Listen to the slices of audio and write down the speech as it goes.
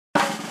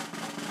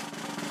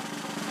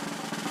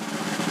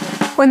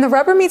When the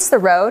rubber meets the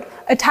road,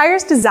 a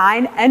tire's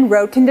design and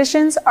road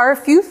conditions are a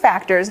few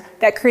factors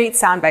that create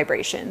sound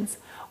vibrations.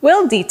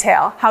 We'll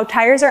detail how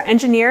tires are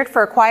engineered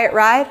for a quiet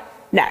ride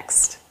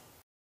next.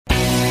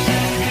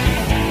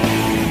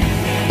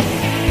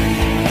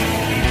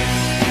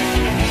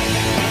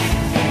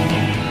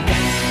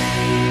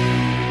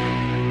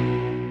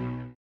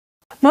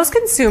 Most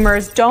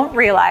consumers don't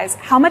realize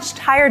how much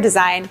tire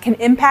design can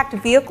impact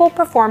vehicle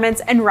performance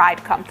and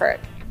ride comfort.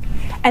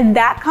 And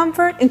that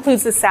comfort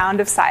includes the sound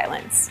of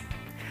silence.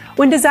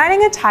 When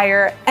designing a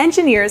tire,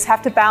 engineers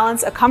have to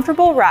balance a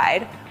comfortable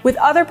ride with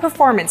other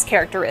performance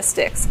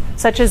characteristics,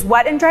 such as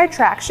wet and dry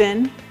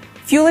traction,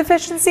 fuel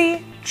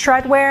efficiency,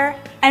 tread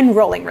wear, and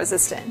rolling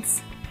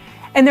resistance.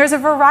 And there's a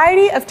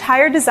variety of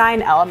tire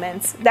design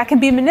elements that can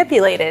be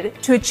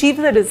manipulated to achieve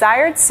the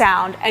desired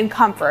sound and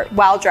comfort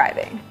while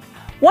driving.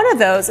 One of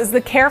those is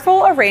the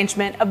careful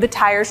arrangement of the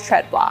tire's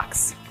tread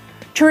blocks.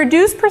 To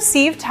reduce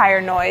perceived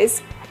tire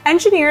noise,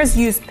 engineers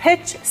use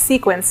pitch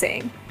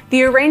sequencing,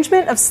 the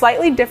arrangement of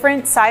slightly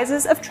different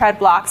sizes of tread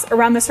blocks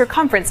around the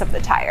circumference of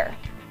the tire.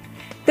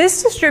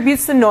 This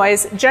distributes the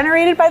noise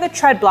generated by the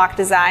tread block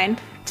design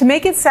to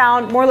make it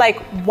sound more like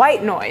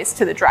white noise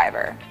to the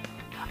driver.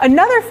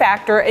 Another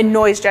factor in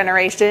noise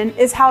generation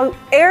is how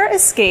air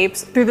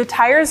escapes through the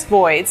tire's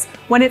voids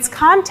when its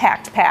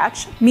contact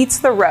patch meets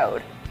the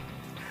road.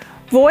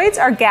 Voids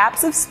are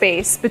gaps of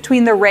space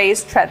between the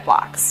raised tread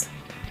blocks.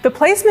 The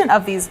placement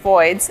of these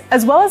voids,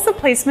 as well as the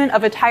placement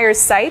of a tire's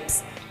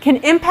sipes, can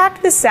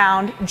impact the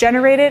sound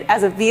generated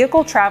as a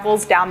vehicle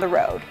travels down the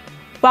road.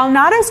 While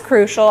not as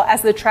crucial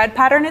as the tread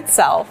pattern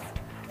itself,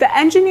 the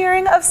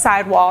engineering of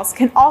sidewalls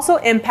can also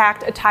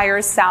impact a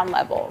tire's sound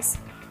levels.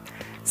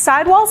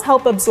 Sidewalls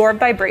help absorb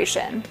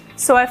vibration,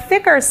 so a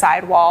thicker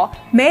sidewall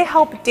may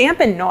help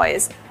dampen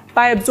noise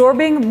by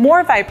absorbing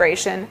more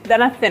vibration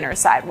than a thinner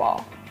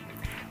sidewall.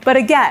 But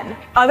again,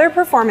 other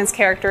performance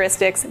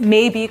characteristics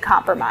may be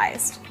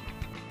compromised.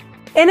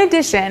 In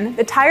addition,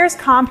 the tire's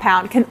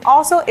compound can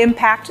also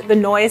impact the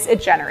noise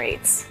it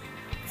generates.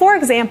 For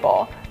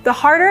example, the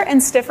harder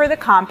and stiffer the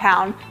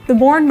compound, the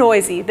more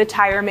noisy the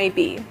tire may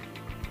be.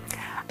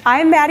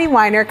 I'm Maddie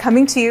Winer,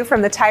 coming to you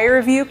from the Tire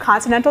Review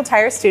Continental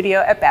Tire Studio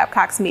at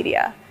Babcox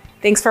Media.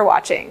 Thanks for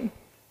watching.